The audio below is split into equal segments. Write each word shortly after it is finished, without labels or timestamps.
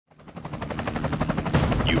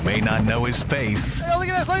You may not know his face. Hey, look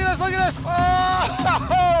at this, look at this, look at this.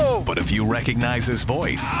 Oh! But if you recognize his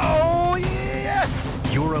voice, Oh, yes!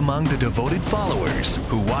 you're among the devoted followers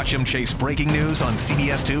who watch him chase breaking news on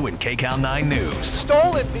CBS 2 and KCAL 9 News.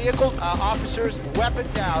 Stolen vehicle, officers,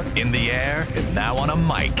 weapons out. In the air and now on a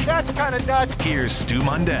mic. That's kind of nuts. Here's Stu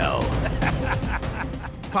Mundell.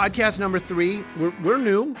 Podcast number 3. We're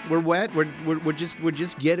new. We're wet. We're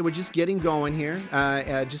just getting going here.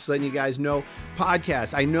 Just letting you guys know.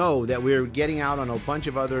 Podcast. I know that we're getting out on a bunch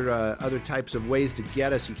of other types of ways to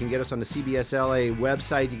get us. You can get us on the CBS LA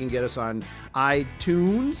website. You can get us on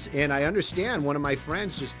iTunes. And I understand one of my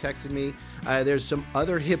friends just texted me. There's some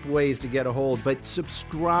other hip ways to get a hold. But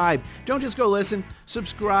subscribe. Don't just go listen.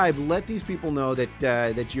 Subscribe. Let these people know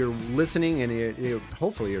that you're listening and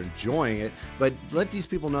hopefully you're enjoying it. But let these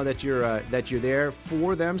people know that you're there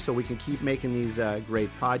for them, so we can keep making these great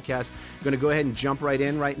podcasts. I'm going to go ahead and jump right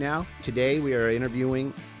in right now. Today we are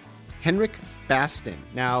interviewing Henrik Bastin.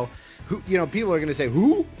 Now, people are going to say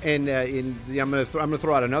who, and I'm going to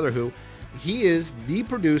throw out another who. He is the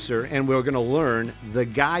producer, and we're going to learn the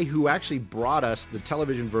guy who actually brought us the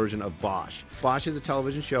television version of Bosch. Bosch is a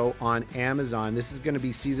television show on Amazon. This is going to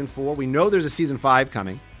be season 4. We know there's a season 5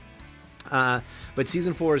 coming. But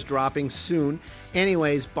season 4 is dropping soon.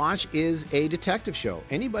 Anyways, Bosch is a detective show.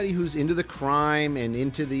 Anybody who's into the crime and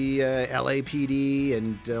into the LAPD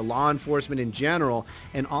and law enforcement in general,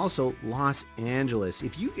 and also Los Angeles.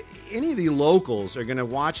 If any of the locals are going to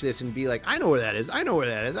watch this and be like, I know where that is.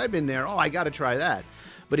 I've been there. Oh, I got to try that.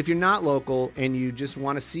 But if you're not local and you just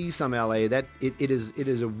want to see some LA, that it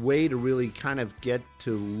is a way to really kind of get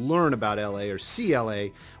to learn about LA or see LA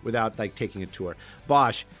without like taking a tour.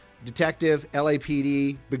 Bosch. Detective,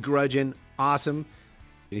 LAPD, begrudging, awesome.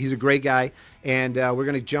 He's a great guy. And we're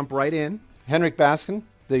going to jump right in. Henrik Bastin,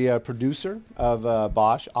 the producer of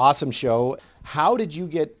Bosch. Awesome show. How did you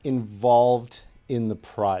get involved in the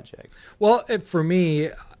project? Well, for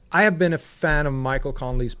me, I have been a fan of Michael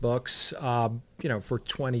Connelly's books, for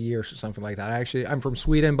 20 years or something like that. I'm from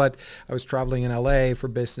Sweden, but I was traveling in LA for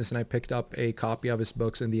business, and I picked up a copy of his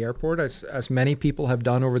books in the airport, as many people have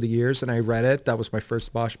done over the years, and I read it. That was my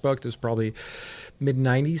first Bosch book. It was probably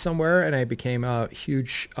mid-90s somewhere, and I became a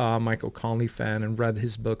huge Michael Connelly fan and read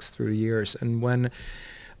his books through the years. And when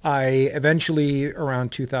I eventually,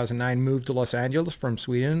 around 2009, moved to Los Angeles from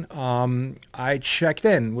Sweden, I checked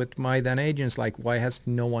in with my then agents, like, why has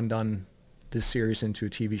no one done this series into a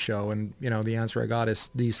TV show? And, the answer I got is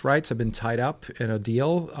these rights have been tied up in a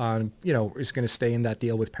deal. It's going to stay in that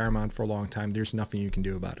deal with Paramount for a long time. There's nothing you can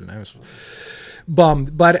do about it. And I was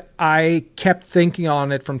bummed, but I kept thinking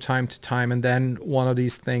on it from time to time. And then one of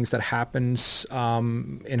these things that happens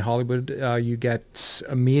in Hollywood, you get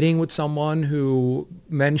a meeting with someone who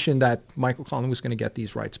mentioned that Michael Connelly was going to get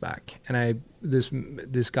these rights back. And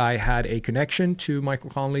this guy had a connection to Michael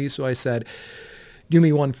Connelly. So I said, do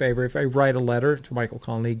me one favor. If I write a letter to Michael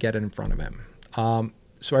Connelly, get it in front of him.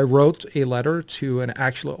 So I wrote a letter, to an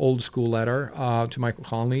actual old school letter to Michael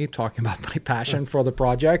Connelly, talking about my passion for the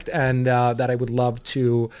project, and that I would love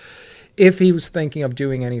to, if he was thinking of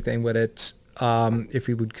doing anything with it, if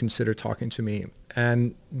he would consider talking to me.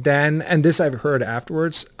 And this I've heard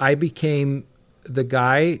afterwards, I became the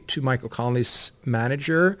guy to Michael Connelly's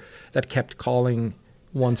manager that kept calling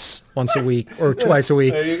once a week or twice a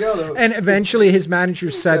week. There you go. And eventually his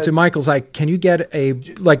manager said to Michael's like, can you get a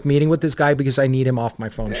meeting with this guy, because I need him off my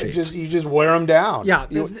phone sheet. You just wear him down. Yeah.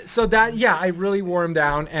 I really wore him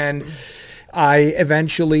down. And I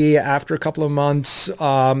eventually, after a couple of months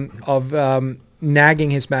of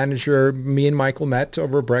nagging his manager, me and Michael met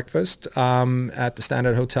over breakfast at the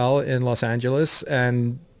Standard Hotel in Los Angeles.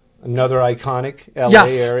 And another iconic LA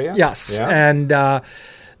area. Yes. Yeah. And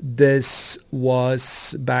this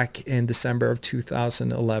was back in December of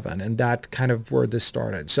 2011, and that kind of where this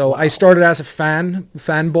started. So I started as a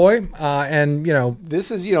fanboy, and this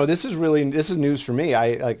is news for me.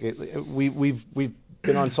 We've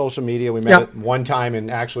been on social media. We met at one time in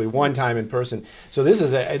person. So this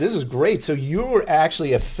is great. So you were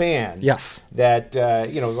actually a fan. Yes. That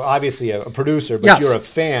obviously a producer, but you're a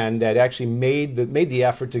fan that actually made the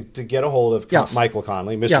effort to get a hold of Michael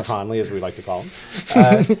Connelly, Mr. Connelly, as we like to call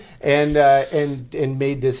him, and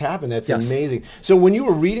made this happen. That's amazing. So when you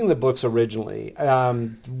were reading the books originally,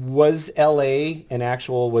 was L.A. an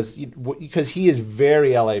actual because he is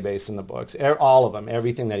very L.A. based in the books, all of them,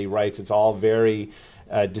 everything that he writes, it's all very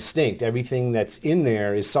distinct. Everything that's in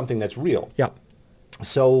there is something that's real. Yeah.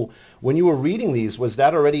 So when you were reading these, was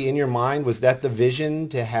that already in your mind? Was that the vision,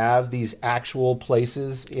 to have these actual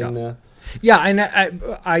places in the... Yeah, and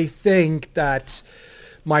I think that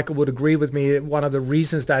Michael would agree with me. One of the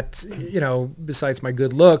reasons that, besides my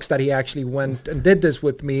good looks, that he actually went and did this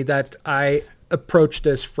with me, that I approached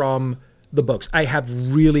this from the books. I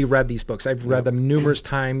have really read these books. I've read them numerous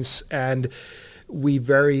times, and we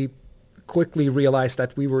very quickly realized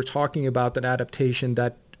that we were talking about an adaptation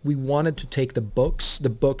that we wanted to take the books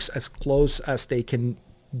as close as they can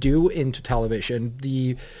do into television.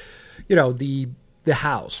 The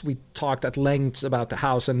house, we talked at length about the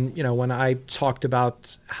house, and when I talked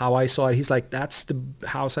about how I saw it, he's like, that's the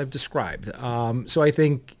house I've described. So I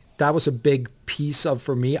think that was a big piece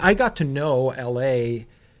for me. I got to know LA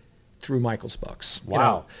through Michael's books.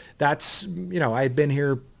 Wow. That's, I'd been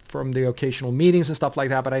here from the occasional meetings and stuff like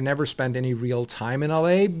that, but I never spent any real time in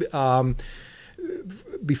LA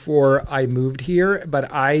before I moved here.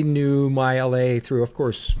 But I knew my LA through, of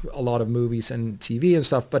course, a lot of movies and TV and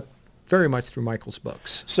stuff, but very much through Michael's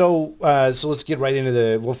books. So let's get right into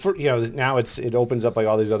now it opens up like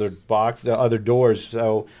all these other other doors.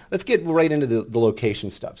 So let's get right into the location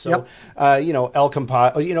stuff. So, El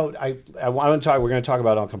Compadre, we're going to talk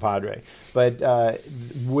about El Compadre, but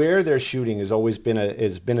where they're shooting has always been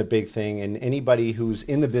a big thing. And anybody who's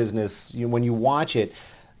in the business, when you watch it,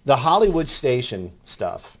 the Hollywood Station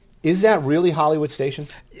stuff, is that really Hollywood Station?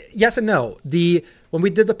 Yes and no. When we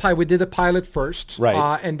did the pilot first,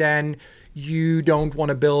 right? And then you don't want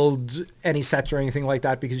to build any sets or anything like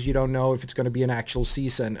that because you don't know if it's going to be an actual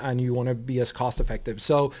season, and you want to be as cost effective.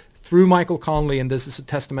 So through Michael Connelly, and this is a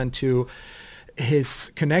testament to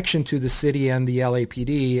his connection to the city and the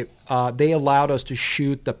LAPD, they allowed us to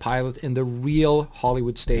shoot the pilot in the real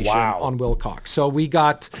Hollywood Station on Wilcox. So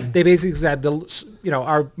they basically said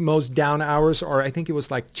our most down hours are, I think it was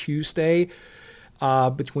like Tuesday,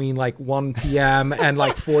 between like 1 p.m. and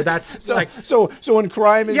like 4. That's so when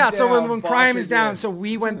crime is down. So when crime is down. So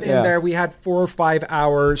we went in there. We had 4 or 5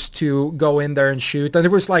 hours to go in there and shoot. And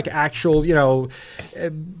there was like actual,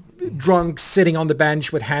 drunks sitting on the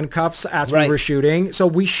bench with handcuffs as we were shooting. So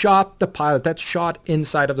we shot the pilot. That's shot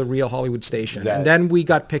inside of the real Hollywood Station. And then we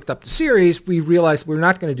got picked up the series. We realized we're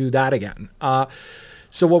not going to do that again.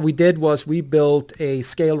 So what we did was we built a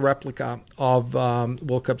scale replica of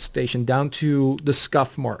Wilcox Station down to the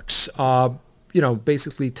scuff marks.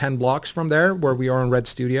 Basically 10 blocks from there, where we are in Red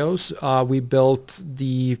Studios. We built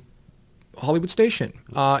the Hollywood Station,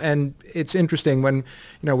 and it's interesting when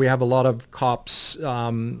we have a lot of cops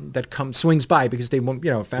that swings by because they want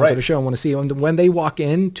fans of the show want to see. And when they walk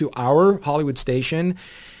into our Hollywood Station,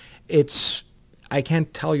 I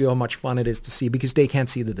can't tell you how much fun it is to see because they can't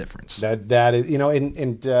see the difference. That is,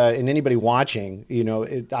 and anybody watching,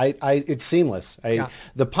 it's seamless.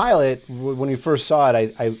 The pilot, when we first saw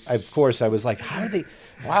it, I of course I was like, how are they?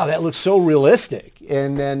 Wow, that looks so realistic.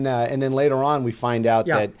 And then later on we find out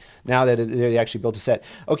that now that they actually built a set.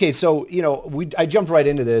 Okay, so I jumped right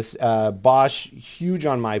into this. Bosch, huge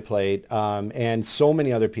on my plate, and so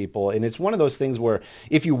many other people. And it's one of those things where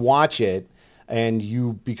if you watch it and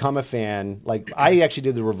you become a fan, like I actually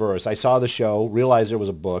did the reverse. I saw the show, realized there was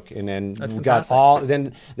a book, and then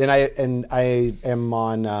I am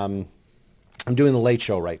on. I'm doing the Late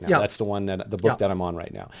Show right now. That's the one the book that I'm on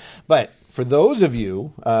right now. But for those of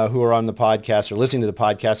you who are on the podcast or listening to the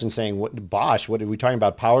podcast and saying, "What Bosch? What are we talking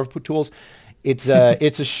about? Power tools?" It's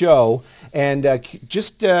a show, and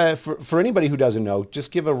just for anybody who doesn't know,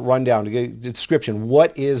 just give a rundown, a description.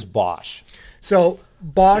 What is Bosch? So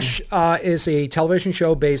Bosch is a television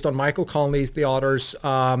show based on Michael Connelly's, the author's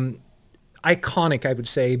iconic, I would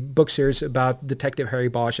say, book series about Detective Harry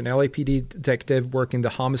Bosch, an LAPD detective working the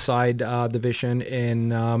homicide division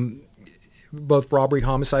in both robbery,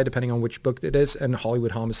 homicide, depending on which book it is, and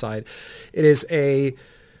Hollywood homicide. It is a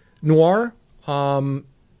noir,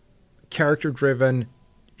 character-driven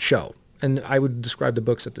show. And I would describe the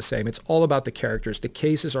books as the same. It's all about the characters. The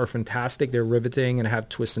cases are fantastic. They're riveting and have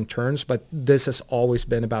twists and turns. But this has always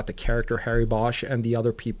been about the character Harry Bosch and the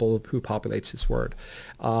other people who populates his world.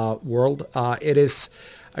 It is,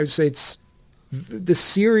 I would say, the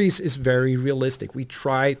series is very realistic. We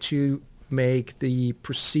try to make the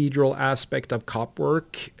procedural aspect of cop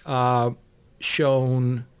work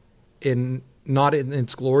shown in not in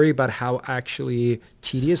its glory, but how actually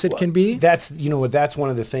tedious it can be. That's one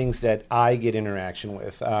of the things that I get interaction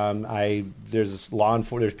with. There's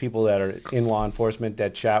people that are in law enforcement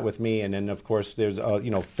that chat with me, and then of course there's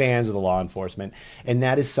fans of the law enforcement, and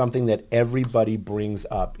that is something that everybody brings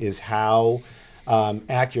up is how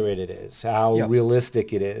accurate it is, how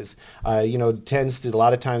realistic it is. Tends to a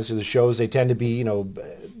lot of times for the shows they tend to be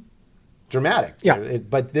dramatic.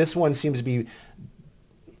 But this one seems to be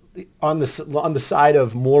on the side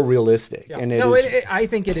of more realistic. And I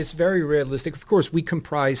think it is very realistic. Of course, we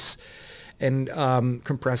comprise and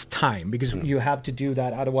compress time, because you have to do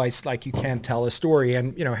that. Otherwise, like, you can't tell a story.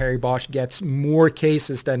 And, Harry Bosch gets more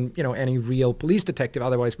cases than, any real police detective.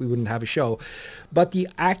 Otherwise, we wouldn't have a show. But the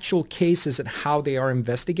actual cases and how they are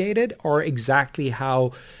investigated are exactly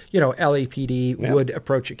how, LAPD would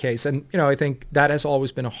approach a case. And, I think that has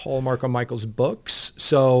always been a hallmark of Michael's books.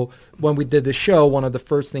 So when we did the show, one of the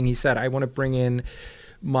first things he said, I want to bring in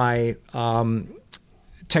my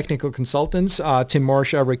technical consultants, Tim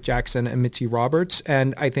Marsha, Rick Jackson, and Mitzi Roberts.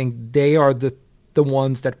 And I think they are the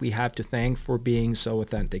ones that we have to thank for being so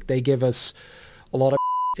authentic. They give us a lot of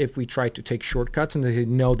if we try to take shortcuts, and they say,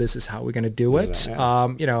 no, this is how we're going to do it.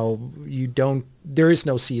 There is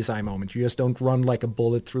no CSI moment. You just don't run like a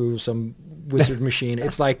bullet through some wizard machine.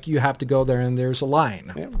 It's like you have to go there and there's a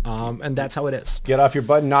line. And that's how it is. Get off your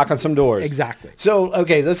butt and knock on some doors. Exactly. So,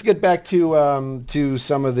 okay, let's get back to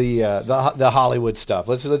some of the Hollywood stuff.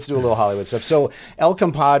 Let's do a little Hollywood stuff. So El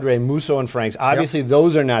Compadre, Musso, and Franks, obviously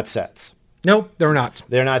those are not sets. No, they're not.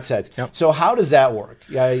 They're not sets. Yep. So how does that work?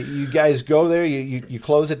 You guys go there, you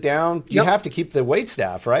close it down. You have to keep the wait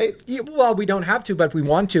staff, right? Yeah, well, we don't have to, but we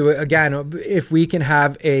want to. Again, if we can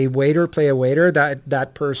have a waiter play a waiter,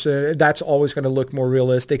 that person, that's always going to look more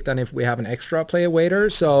realistic than if we have an extra play a waiter.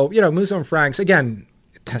 So, Musso and Franks, again,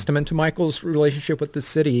 testament to Michael's relationship with the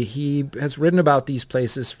city. He has written about these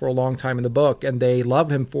places for a long time in the book, and they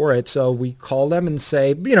love him for it. So we call them and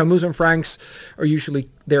say, Musso and Franks are usually,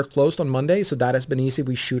 they're closed on Mondays, so that has been easy.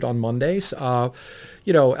 We shoot on Mondays. El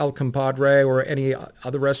Compadre or any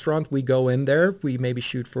other restaurant, we go in there. We maybe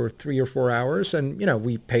shoot for 3 or 4 hours, and,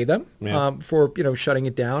 we pay them for, shutting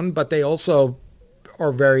it down. But they also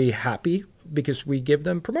are very happy because we give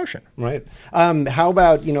them promotion. Right. How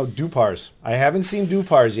about, Dupars? I haven't seen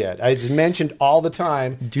Dupars yet. It's mentioned all the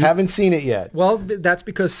time. Haven't seen it yet. Well, that's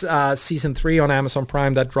because season 3 on Amazon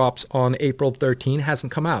Prime that drops on April 13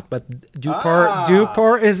 hasn't come out. But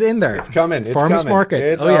Dupar is in there. It's coming. It's Farmers coming. Market.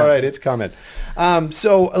 It's all right. It's coming.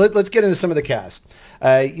 So let's get into some of the cast.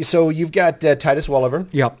 So you've got Titus Welliver.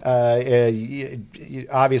 Yep.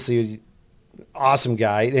 Obviously, awesome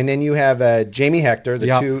guy, and then you have Jamie Hector,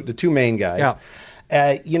 the two main guys.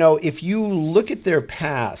 If you look at their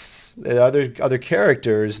pasts, other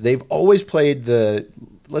characters, they've always played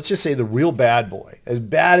let's just say the real bad boy, as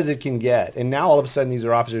bad as it can get, and now all of a sudden these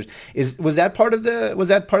are officers. Was that part of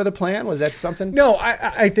the plan? Was that something? No,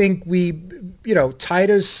 I think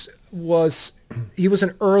Titus was. He was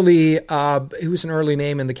an early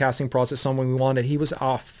name in the casting process, someone we wanted. He was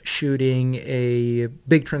off shooting a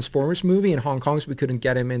big Transformers movie in Hong Kong, so we couldn't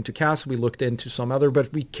get him into cast. We looked into some other,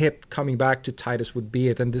 but we kept coming back to Titus would be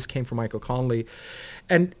it, and this came from Michael Connelly.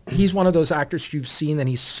 And he's one of those actors you've seen, and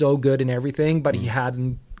he's so good in everything, but he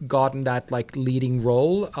hadn't gotten that leading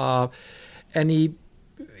role. And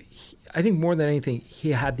I think more than anything, he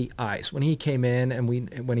had the eyes. When he came in and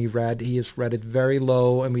when he just read it very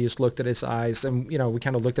low, and we just looked at his eyes, and we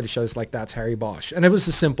kind of looked at each other like, that's Harry Bosch. And it was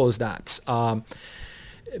as simple as that.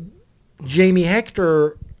 Jamie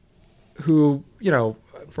Hector, who,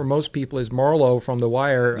 for most people is Marlowe from The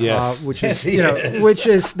Wire, which is which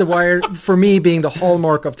is The Wire for me being the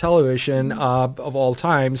hallmark of television of all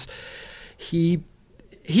times.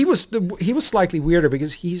 He was slightly weirder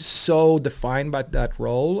because he's so defined by that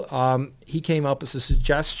role. He came up as a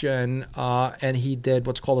suggestion, and he did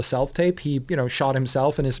what's called a self-tape. He, shot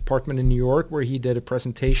himself in his apartment in New York, where he did a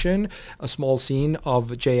presentation, a small scene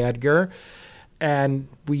of J. Edgar, and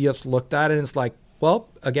we just looked at it, and it's like, well,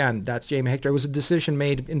 again, that's Jamie Hector. It was a decision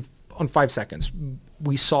made on 5 seconds.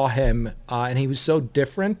 We saw him, and he was so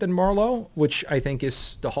different than Marlowe, which I think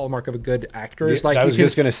is the hallmark of a good actor. I was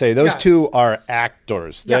just going to say, those two are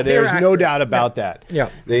actors. There's no doubt about that. Yeah.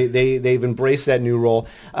 They've embraced that new role.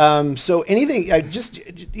 So anything, I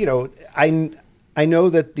know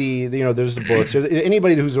that there's the books.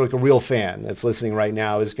 Anybody who's like a real fan that's listening right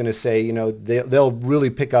now is going to say, they'll really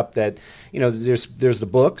pick up that, there's the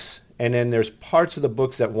books, and then there's parts of the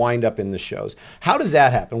books that wind up in the shows. How does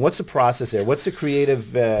that happen? What's the process there? What's the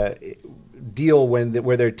creative deal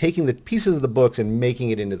where they're taking the pieces of the books and making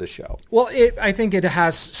it into the show? Well, I think it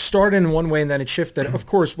has started in one way and then it shifted. Of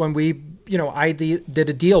course, when I did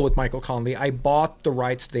a deal with Michael Connelly, I bought the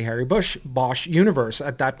rights to the Harry Bosch universe.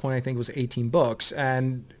 At that point, I think it was 18 books.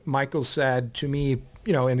 And Michael said to me,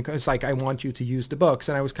 it's like, I want you to use the books.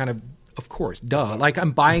 And I was kind of course, duh. Like,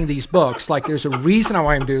 I'm buying these books. Like, there's a reason I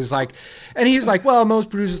want him to do this. Like, and he's like, well,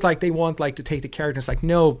 most producers, they want, to take the character. It's like,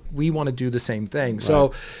 no, we want to do the same thing. Right.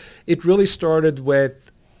 So it really started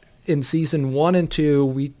with, in season 1 and 2,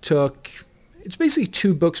 we took, it's basically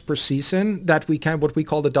 2 books per season that we what we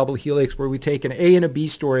call the double helix, where we take an A and a B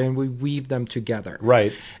story and we weave them together.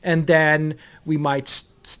 Right. And then we might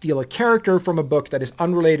steal a character from a book that is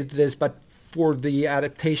unrelated to this, but for the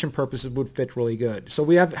adaptation purposes would fit really good. So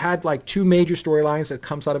we have had like 2 major storylines that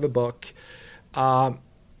comes out of a book,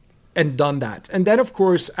 and done that. And then, of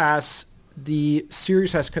course, as the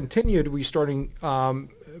series has continued, we're starting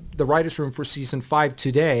the writer's room for season 5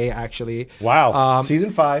 today, actually. Wow.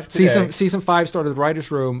 Season 5 today. Season 5 started the writer's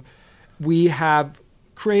room. We have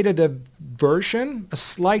created a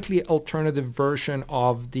slightly alternative version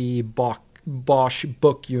of the Bosch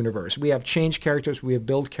book universe. We have changed characters. We have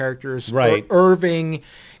built characters. Right. Irving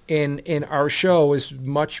in our show is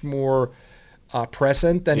much more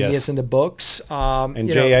present than he is in the books. And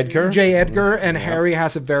J. Edgar and Harry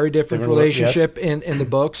has a very different relationship in the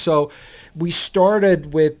books. So we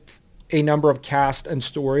started with a number of cast and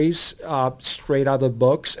stories straight out of the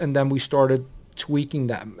books, and then we started tweaking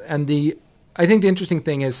them. And I think the interesting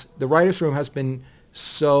thing is the writer's room has been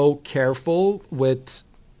so careful with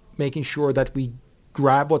making sure that we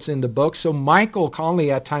grab what's in the book. So Michael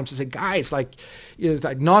Connelly at times has said, guys, it's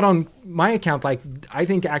not on my account. I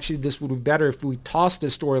think actually this would be better if we toss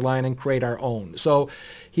this storyline and create our own. So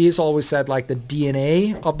he has always said the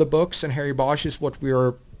DNA of the books and Harry Bosch is what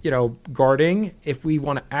we're, guarding. If we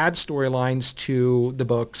want to add storylines to the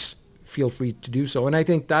books, feel free to do so. And I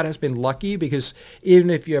think that has been lucky because even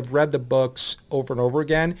if you have read the books over and over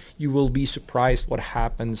again, you will be surprised what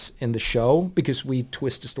happens in the show because we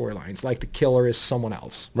twist the storylines. Like the killer is someone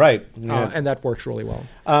else. Right. Yeah. And that works really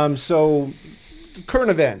well. So current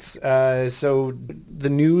events. So the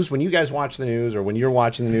news, when you guys watch the news or when you're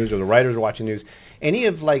watching the news or the writers are watching the news, any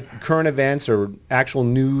of current events or actual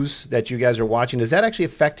news that you guys are watching, does that actually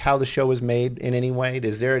affect how the show is made in any way?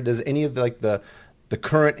 Does any of the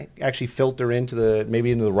current actually filter into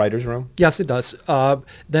the writer's room? Yes, it does.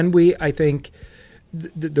 Then I think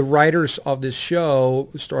the writers of this show,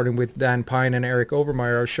 starting with Dan Pine and Eric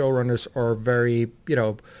Overmyer, our showrunners, are very,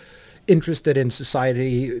 interested in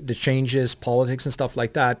society, the changes, politics and stuff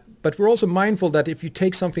like that. But we're also mindful that if you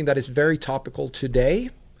take something that is very topical today,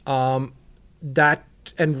 and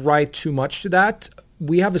write too much to that,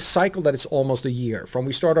 we have a cycle that is almost a year. From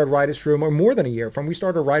we start our writer's room, or more than a year, from we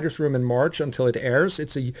start our writer's room in March until it airs,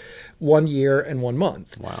 it's 1 year and 1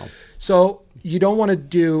 month. Wow. So you don't want to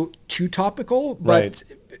do too topical, but right.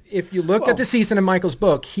 If you look at the season in Michael's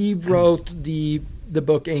book, he wrote the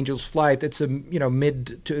book Angel's Flight. It's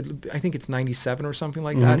mid to, I think it's 97 or something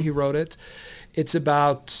like that. He wrote it. It's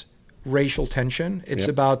about racial tension. It's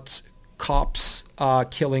about cops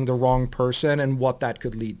killing the wrong person and what that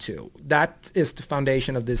could lead to. That is the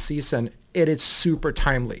foundation of this season. It is super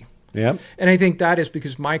timely. Yeah. And I think that is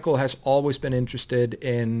because Michael has always been interested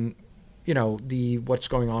in, what's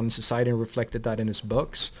going on in society and reflected that in his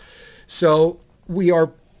books. So we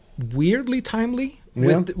are weirdly timely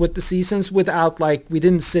with the seasons without we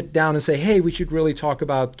didn't sit down and say, hey, we should really talk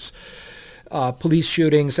about police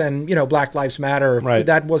shootings and, Black Lives Matter. Right.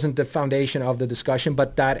 That wasn't the foundation of the discussion,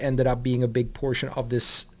 but that ended up being a big portion of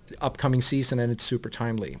this upcoming season, and it's super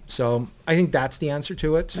timely. So I think that's the answer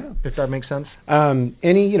to it, if that makes sense.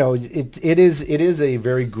 It is a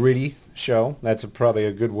very gritty show. That's probably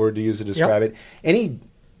a good word to use to describe it. Any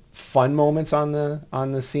fun moments on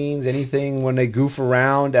the scenes? Anything when they goof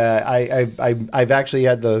around? I've actually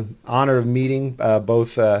had the honor of meeting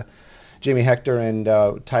both Jamie Hector and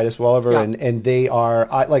Titus Welliver, and they are,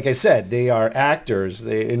 like I said, they are actors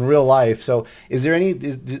in real life. So is there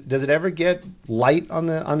does it ever get light on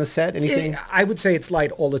the set? Anything? I would say it's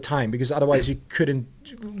light all the time because otherwise you couldn't.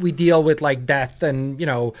 We deal with death and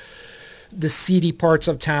the seedy parts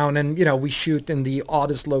of town, and we shoot in the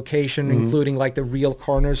oddest location, including the real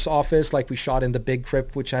coroner's office. We shot in the Big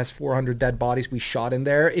Crypt, which has 400 dead bodies. We shot in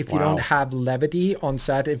there. If you don't have levity on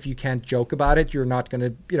set, if you can't joke about it, you're not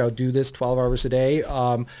going to do this 12 hours a day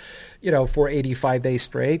for 85 days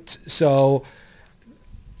straight. So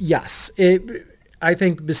yes, I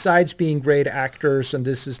think besides being great actors, and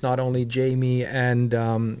this is not only Jamie and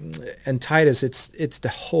Titus, it's the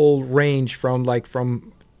whole range from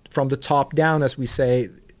the top down, as we say.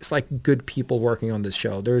 It's good people working on this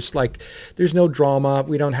show. There's no drama.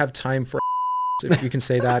 We don't have time for if you can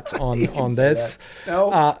say that on this.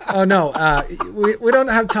 That. No. We don't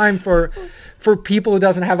have time for people who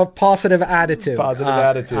doesn't have a positive attitude.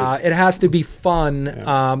 It has to be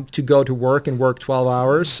fun to go to work and work 12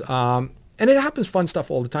 hours. And it happens fun stuff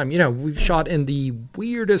all the time. We've shot in the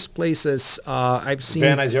weirdest places I've seen.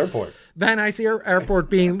 Van Nuys Airport. Van Nuys Airport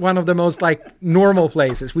being one of the most normal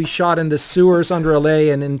places. We shot in the sewers under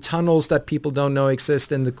LA and in tunnels that people don't know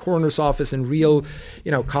exist, in the coroner's office, in real,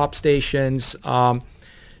 cop stations. So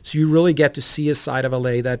you really get to see a side of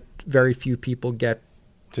LA that very few people get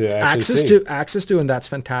access to, and that's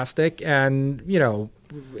fantastic. And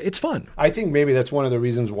it's fun. I think maybe that's one of the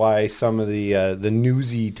reasons why some of the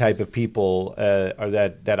newsy type of people are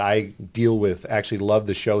that I deal with actually love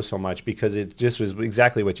the show so much, because it just was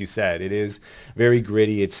exactly what you said. It is very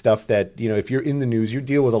gritty. It's stuff that, if you're in the news, you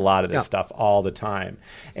deal with a lot of this stuff all the time.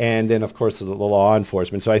 And then, of course, the law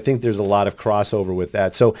enforcement. So I think there's a lot of crossover with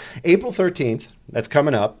that. So April 13th, that's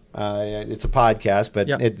coming up. It's a podcast, but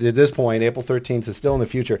at this point, April 13th is still in the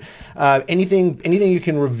future. Anything you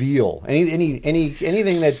can reveal? Anything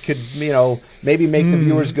that could, maybe make the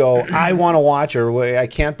viewers go, I want to watch, or I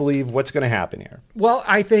can't believe what's going to happen here? Well,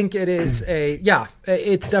 I think it is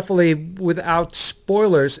it's definitely, without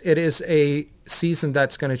spoilers, it is a season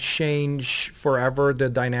that's going to change forever the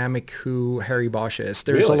dynamic who Harry Bosch is.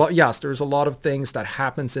 There's a lot. Yes, there's a lot of things that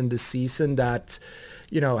happens in this season that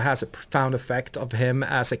has a profound effect of him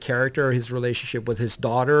as a character, his relationship with his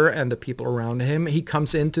daughter and the people around him. He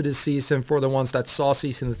comes into the season, for the ones that saw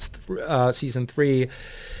season 3,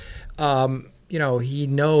 he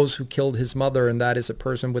knows who killed his mother, and that is a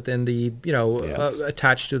person within the,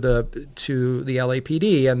 attached to the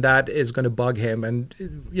LAPD, and that is going to bug him. And,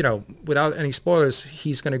 without any spoilers,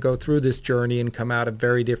 he's going to go through this journey and come out a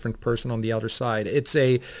very different person on the other side.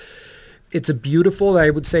 It's a beautiful, I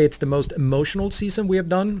would say it's the most emotional season we have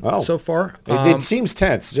done so far. It seems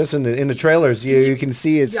tense. Just in the trailers, you can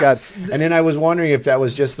see it's got, and then I was wondering if that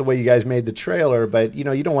was just the way you guys made the trailer, but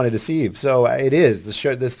you don't want to deceive. So it is.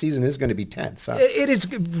 This season is going to be tense. Huh? It is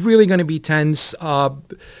really going to be tense,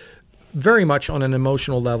 very much on an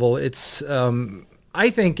emotional level. It's, I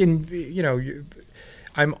think, this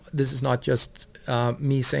is not just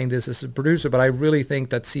me saying this as a producer, but I really think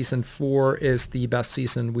that season 4 is the best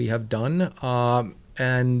season we have done.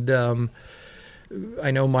 And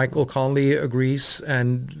I know Michael Conley agrees,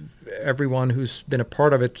 and everyone who's been a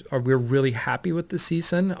part of it, we're really happy with the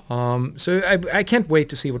season. So I can't wait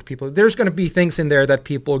to see what people, there's going to be things in there that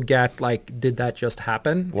people get like, did that just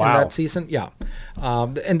happen in that season? Yeah.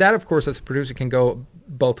 And that, of course, as a producer can go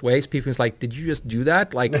both ways. People's like, did you just do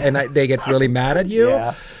that? Like, and they get really mad at you.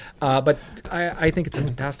 Yeah. But I think it's a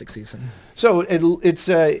fantastic season. So it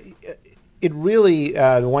really,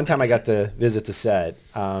 one time I got to visit the set,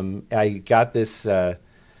 I got this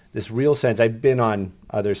real sense. I've been on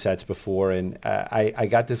other sets before, and I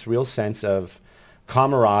got this real sense of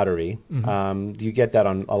camaraderie. Mm-hmm. You get that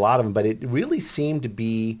on a lot of them, but it really seemed to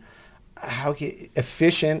be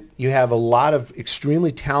efficient. You have a lot of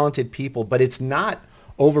extremely talented people, but it's not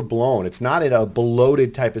overblown. It's not in a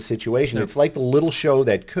bloated type of situation. No. It's like the little show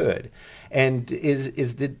that could. And has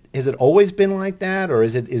it always been like that, or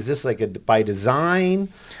is this like by design?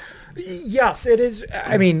 Yes, it is.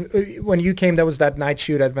 I mean, when you came, that was that night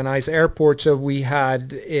shoot at Van Nuys Airport, so we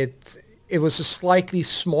had it. It was a slightly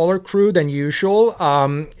smaller crew than usual.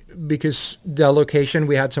 Because the location,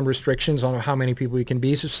 we had some restrictions on how many people we can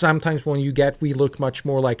be. So sometimes when we look much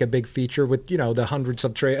more like a big feature with, the hundreds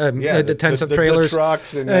of the tens of trailers, the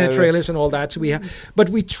trucks and trailers and all that. So but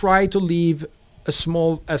we try to leave as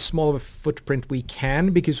small of a footprint we can,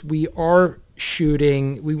 because we are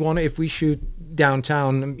shooting. If we shoot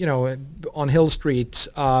downtown, on Hill Street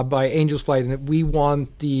by Angels Flight, and we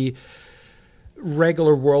want the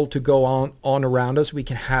regular world to go on around us, we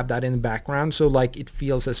can have that in the background, so like it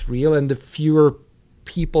feels as real. And the fewer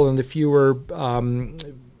people and the fewer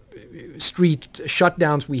street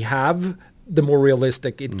shutdowns we have, the more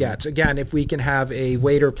realistic it gets. Again, if we can have a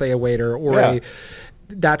waiter play a waiter, or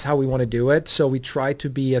that's how we want to do it. So we try to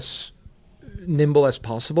be as nimble as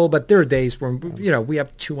possible, but there are days when we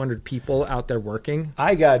have 200 people out there working.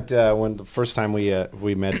 I got when the first time we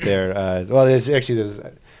met there.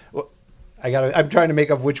 I'm trying to make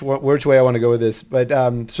up which way I want to go with this. But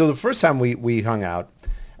so the first time we hung out,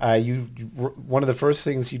 one of the first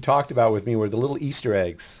things you talked about with me were the little Easter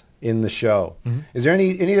eggs in the show. Mm-hmm. Is there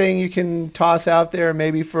anything you can toss out there,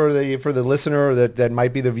 maybe for the listener that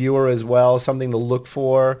might be the viewer as well, something to look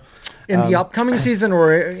for? In the upcoming season,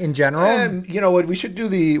 or in general? You know what? We should do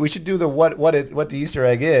the what the Easter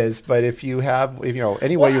egg is. But if you have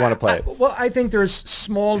any way you want to play it. Well, I think there's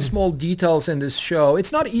small details in this show.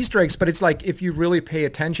 It's not Easter eggs, but it's like if you really pay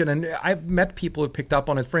attention. And I've met people who picked up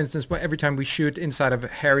on it. For instance, every time we shoot inside of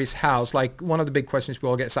Harry's house, like one of the big questions we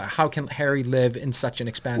all get is, how can Harry live in such an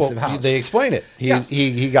expansive house? They explain it.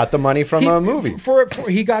 He got the money from a movie.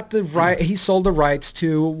 He got the right. He sold the rights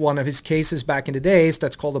to one of his cases back in the days.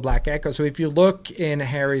 That's called the Black Echo. So if you look in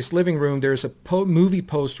Harry's living room, there's a movie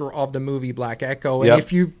poster of the movie Black Echo. And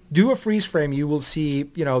if you do a freeze frame, you will see,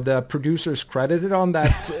 the producers credited on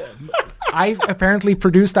that. I apparently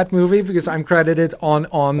produced that movie because I'm credited on.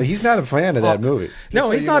 But he's not a fan of that movie. No,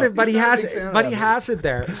 he's not. But he has it. But he has it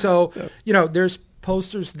there. So there's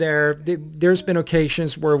posters there. There's been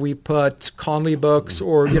occasions where we put Conley books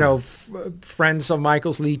or, friends of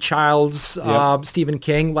Michael's, Lee Childs, Stephen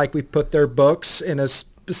King, like we put their books in a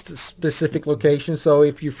specific location. So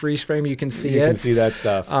if you freeze frame, you can see it. You can see that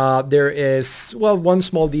stuff. There is, one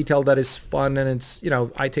small detail that is fun, and it's,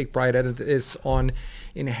 I take pride in it, is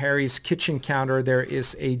in Harry's kitchen counter, there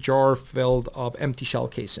is a jar filled of empty shell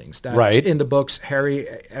casings. That's right. In the books, Harry,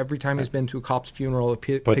 every time he's been to a cop's funeral,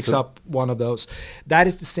 picks up one of those. That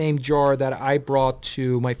is the same jar that I brought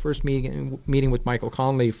to my first meeting with Michael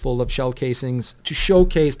Conley, full of shell casings, to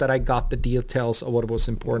showcase that I got the details of what was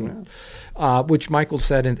important. Which Michael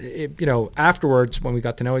said, afterwards when we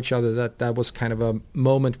got to know each other, that was kind of a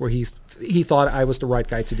moment where he thought I was the right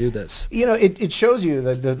guy to do this. It shows you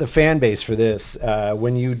the fan base for this.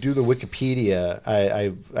 When you do the Wikipedia,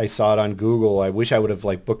 I saw it on Google. I wish I would have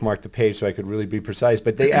bookmarked the page so I could really be precise.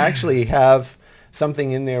 But they actually have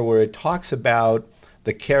something in there where it talks about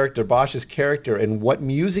the character, Bosch's character, and what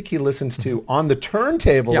music he listens to on the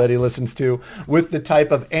turntable that he listens to with the type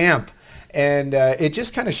of amp. And it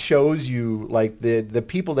just kind of shows you the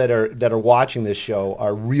people that are watching this show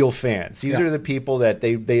are real fans. These are the people that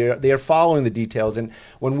they are following the details, and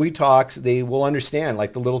when we talk, they will understand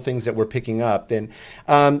the little things that we're picking up. And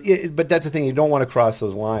but that's the thing, you don't want to cross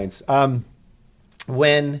those lines.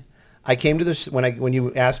 When I came to this, when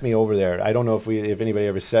you asked me over there, I don't know if anybody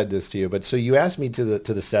ever said this to you, but so you asked me to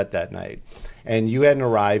the set that night. And you hadn't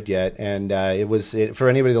arrived yet, and for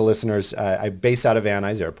anybody of the listeners, I based out of Van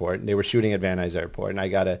Nuys Airport, and they were shooting at Van Nuys Airport, and I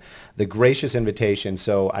got the gracious invitation.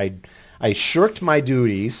 So I shirked my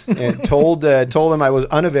duties and told them I was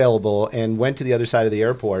unavailable, and went to the other side of the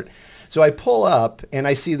airport. So I pull up, and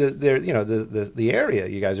I see the area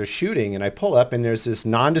you guys are shooting, and I pull up, and there's this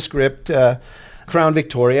nondescript Crown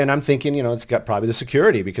Victoria, and I'm thinking, it's got probably the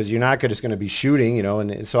security, because you're not just going to be shooting,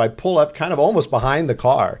 and so I pull up kind of almost behind the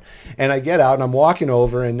car, and I get out, and I'm walking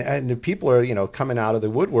over, and the people are, coming out of the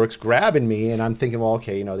woodworks grabbing me, and I'm thinking, well,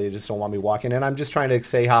 okay, they just don't want me walking, and I'm just trying to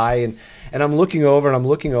say hi, and I'm looking over, and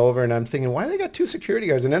I'm thinking, why do they got two security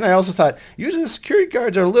guards? And then I also thought, usually the security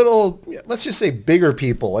guards are little, let's just say bigger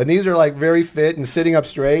people, and these are very fit and sitting up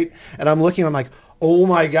straight, and I'm looking, I'm like, oh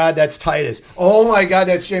my God, that's Titus. Oh my God,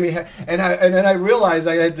 that's Jamie. And then I realized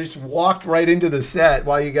I had just walked right into the set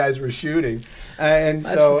while you guys were shooting, and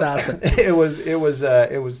that's so fantastic. it was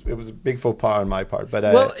a big faux pas on my part.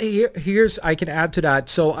 But here's I can add to that.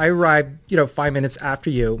 So I arrived, 5 minutes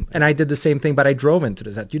after you, and I did the same thing, but I drove into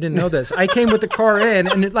the set. You didn't know this. I came with the car in,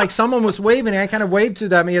 and someone was waving, and I kind of waved to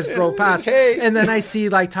them. He just drove past, hey. And then I see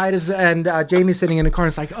Titus and Jamie sitting in the car,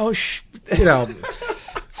 and it's like, oh,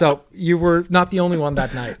 So you were not the only one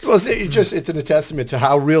that night. Well, it's a testament to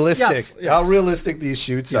how realistic these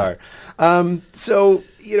shoots are. So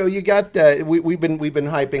you got we've been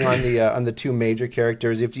hyping on the two major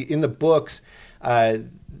characters. If you in the books,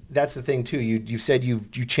 that's the thing too. You said you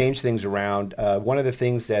changed things around. One of the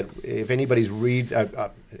things that if anybody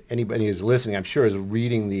is listening, I'm sure is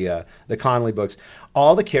reading the Conley books,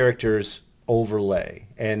 all the characters overlay,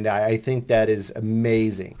 and I think that is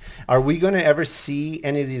amazing. Are we going to ever see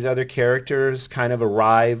any of these other characters kind of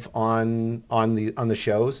arrive on the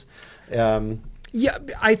shows? Yeah,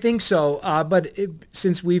 I think so. But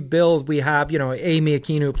since we have, Amy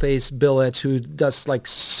Aquino who plays Billets, who does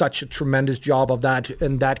such a tremendous job of that,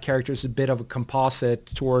 and that character is a bit of a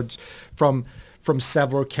composite from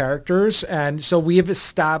several characters, and so we have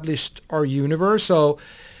established our universe. So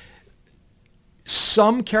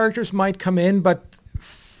some characters might come in, but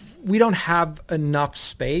we don't have enough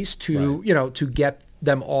space to, to get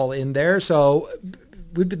them all in there. So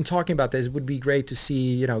we've been talking about this. It would be great to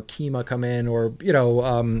see, Kima come in, or,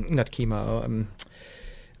 not Kima.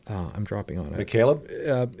 I'm dropping on it.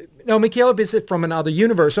 McCaleb? No, McCaleb is from another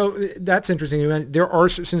universe. So that's interesting. There are,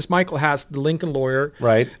 since Michael has the Lincoln Lawyer,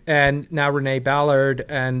 right, and now Renee Ballard,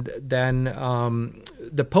 and then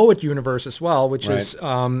the Poet universe as well, which is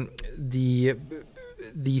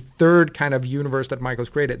the third kind of universe that Michael's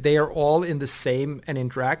created. They are all in the same and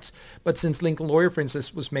interact, but since Lincoln Lawyer, for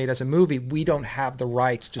instance, was made as a movie, we don't have the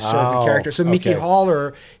rights to serve the character. So Mickey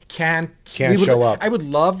Haller can't show up. I would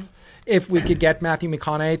love if we could get Matthew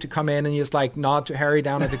McConaughey to come in and just nod to Harry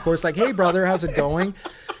down at the course, hey brother, how's it going?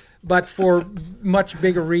 But for much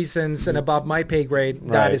bigger reasons and above my pay grade,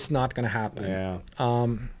 that is not going to happen. Yeah.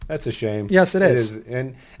 That's a shame. Yes, it is.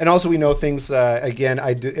 And also we know things. Again,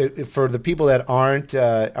 for the people that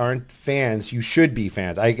aren't fans, you should be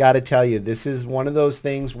fans. I got to tell you, this is one of those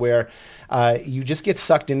things where you just get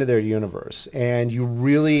sucked into their universe, and you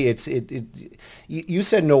really you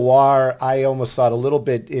said noir. I almost thought a little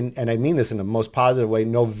bit and I mean this in the most positive way,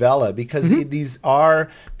 novella, because these are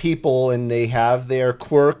people and they have their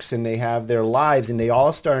quirks and they have their lives and they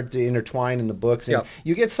all start to intertwine in the books, and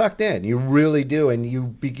you get sucked in. You really do, and you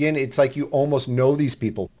begin. It's like you almost know these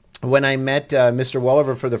people. When I met Mr.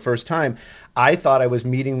 Welliver for the first time, I thought I was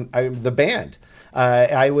meeting the band.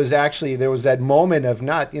 I was actually, there was that moment of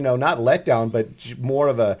not letdown, but more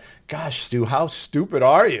of a, gosh, Stu, how stupid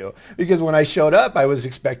are you? Because when I showed up, I was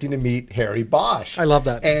expecting to meet Harry Bosch. I love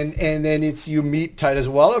that. And then you meet Titus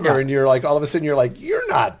Welliver, and you're like, all of a sudden you're like, you're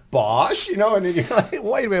not Bosch, and then you're like,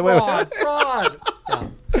 wait a minute. Fraud. Yeah.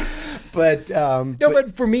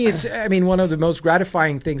 But for me, it's, I mean, one of the most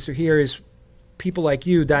gratifying things to hear is people like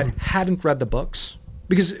you that hadn't read the books.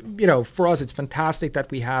 Because, for us, it's fantastic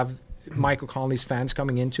that we have Michael Connelly's fans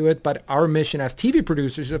coming into it, but our mission as TV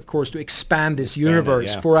producers is, of course, to expand this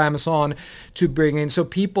universe for Amazon, to bring in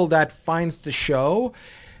people that finds the show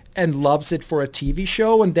and loves it for a TV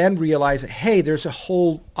show, and then realize, hey, there's a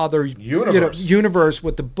whole other universe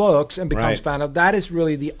with the books, and becomes fan of. That is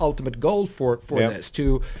really the ultimate goal for this,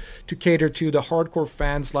 to cater to the hardcore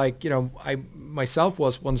fans, like I myself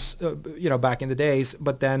was once, back in the days,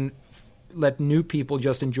 but then let new people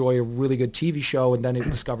just enjoy a really good TV show and then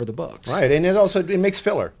discover the books. Right, and it makes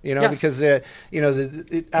filler, because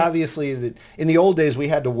obviously in the old days we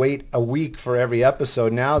had to wait a week for every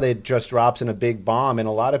episode. Now it just drops in a big bomb, and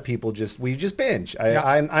a lot of people just binge.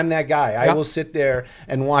 I'm that guy. I will sit there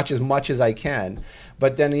and watch as much as I can.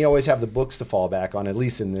 But then you always have the books to fall back on, at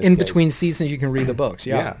least in this case. Between seasons, you can read the books.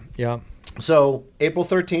 Yeah. So April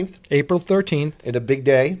 13th. April 13th. It's a big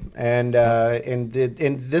day, and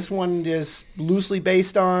this one is loosely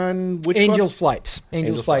based on which Angel's book? Flight.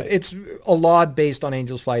 Angel's Flight. It's a lot based on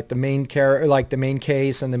Angel's Flight. The main the main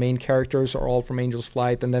case and the main characters are all from Angel's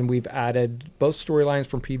Flight, and then we've added both storylines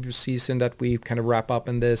from previous season that we kind of wrap up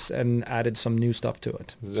in this, and added some new stuff to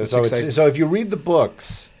it. So if you read the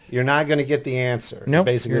books, you're not going to get the answer. No,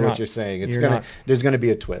 basically what you're saying. There's going to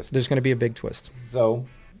be a twist. There's going to be a big twist. So.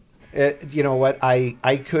 You know what?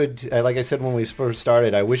 I could, like I said when we first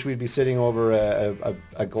started, I wish we'd be sitting over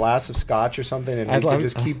a glass of scotch or something, and we could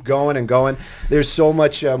just keep going and going. There's so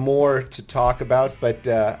much more to talk about, but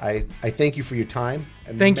I thank you for your time.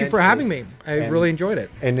 Thank you for having me. I really enjoyed it.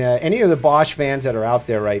 And any of the Bosch fans that are out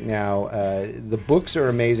there right now, the books are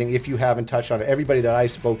amazing. If you haven't touched on it, everybody that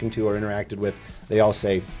I've spoken to or interacted with, they all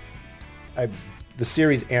say the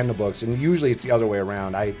series and the books, and usually it's the other way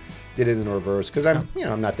around. I did it in reverse because I'm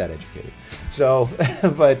not that educated. So,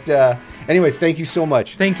 but anyway, thank you so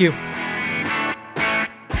much. Thank you.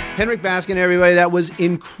 Henrik Baskin, everybody, that was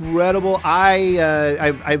incredible.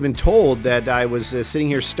 I've been told that I was sitting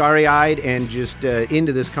here starry-eyed and just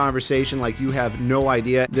into this conversation like you have no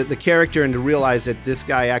idea. The character, and to realize that this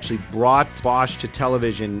guy actually brought Bosch to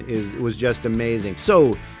television was just amazing.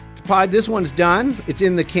 So, Pod, this one's done. It's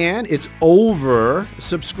in the can. It's over.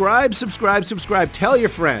 Subscribe. Tell your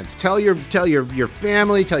friends. Tell your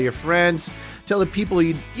family. Tell your friends. Tell the people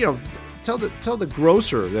Tell the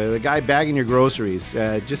grocer, the guy bagging your groceries.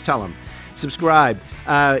 Just tell him. Subscribe.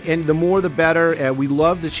 And the more the better. We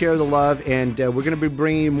love to share the love, and we're going to be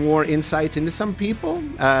bringing you more insights into some people.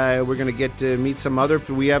 We're going to get to meet some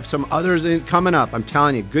we have some others coming up. I'm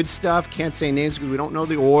telling you, good stuff. Can't say names because we don't know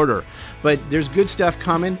the order, but there's good stuff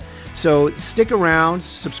coming. So stick around,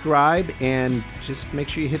 subscribe, and just make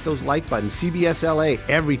sure you hit those like buttons. CBS LA,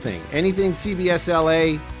 everything. Anything CBS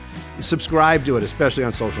LA, subscribe to it, especially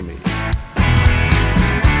on social media.